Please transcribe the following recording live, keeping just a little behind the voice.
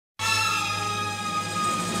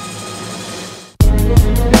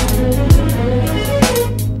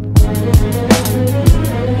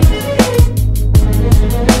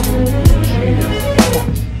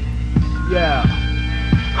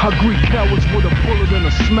with a bullet and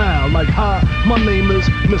a smile. Like, hi, my name is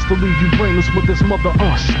Mr. Leave You Brainless with this mother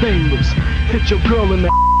stainless. Hit your girl in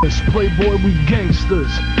the ass, playboy, we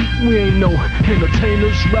gangsters. We ain't no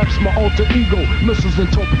entertainers, rap's my alter ego. Missiles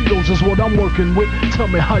and torpedoes is what I'm working with. Tell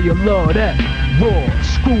me how you love that. Raw,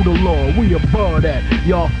 screw the law, we above that.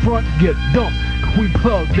 Y'all front, get dumped, we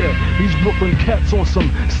plug that. These Brooklyn cats on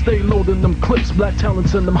some stay loading them clips. Black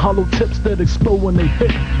talents and them hollow tips that explode when they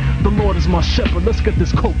hit. The Lord is my shepherd, let's get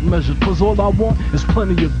this coke measured. Cause all I want is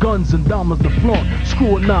plenty of guns and diamonds to flaunt.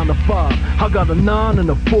 Screw a 9 to 5, I got a 9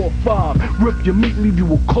 and a 4-5. Rip your meat, leave you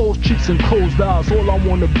with cold cheeks and closed eyes. All I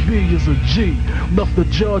wanna be is a G. Left the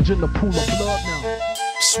judge in the pool of blood now.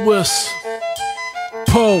 Swiss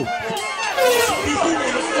Poe.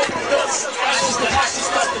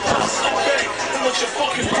 Your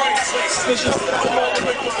fucking brains, snitches. I'm all the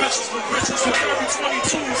way for bitches with riches who carry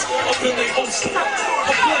 22s up in they holster. A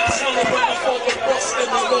black smelling when I fall the rust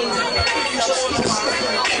and the load. You just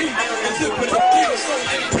slipping the key and dipping the gears. So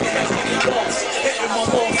angry at any loss, hitting my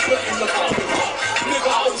mom, sweating the coffee pot.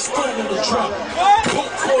 Nigga, I was burning the drop.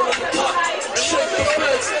 Coke cold in the pot. Shake the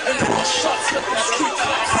feds and my shots at the street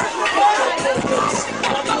cops.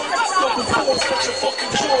 I'm not double fours, but your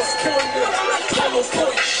fucking jaws pointed. Hollow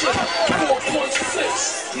point shit.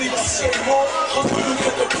 4.6. Need to say more, how do you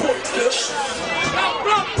get the point, bitch?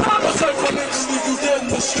 The type of niggas leave you dead in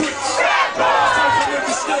the streets. The type of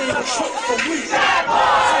niggas stay in the truck for weeks. The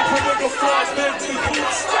type of nigga flies Bentley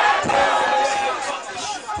boots.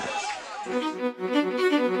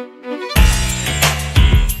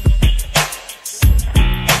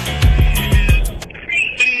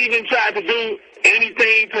 Do you even try to do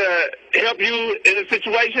anything to help you in a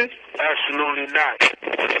situation? Absolutely not.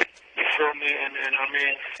 You feel me? And I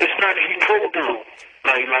mean, it's nothing he could do.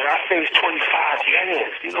 Like I faced 25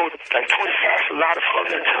 years. You know, like 25 is a lot of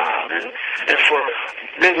fucking time, man. And for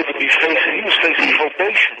nigga to be facing, he was facing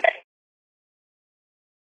probation.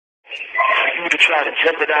 For you to try to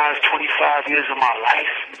jeopardize 25 years of my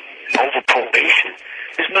life over probation,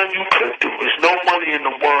 there's nothing you could do. There's no money in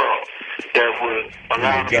the world that would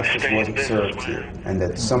allow me to justice stay wasn't in served business, to you, man. and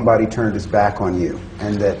that somebody turned his back on you,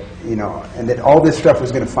 and that, you know, and that all this stuff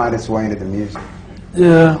was going to find its way into the music.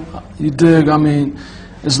 Yeah, you dig. I mean,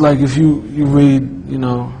 it's like if you read, you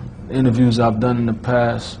know, interviews I've done in the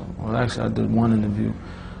past. Well, actually, I did one interview.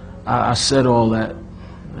 I said all that,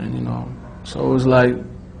 and you know, so it was like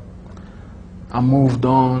I moved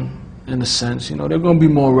on in a sense. You know, there are gonna be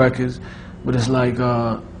more records, but it's like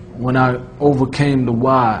when I overcame the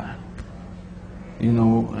why, you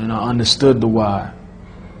know, and I understood the why,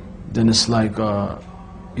 then it's like,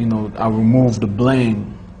 you know, I removed the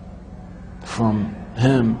blame from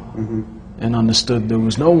him and understood there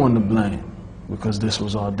was no one to blame because this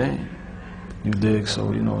was ordained. You dig?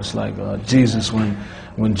 So, you know, it's like Jesus, when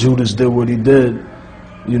Judas did what he did,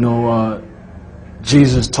 you know,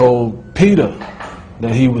 Jesus told Peter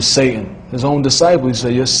that he was Satan. His own disciple, he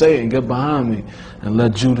said, "You're Satan, get behind me," and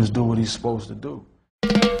let Judas do what he's supposed to do.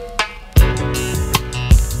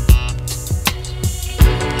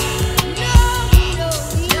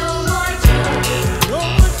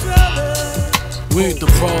 We ain't the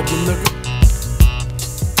problem, nigga.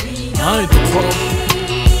 I ain't the problem.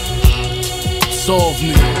 Solve me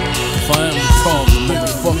if I am the problem, nigga.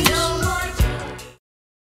 Fuck you.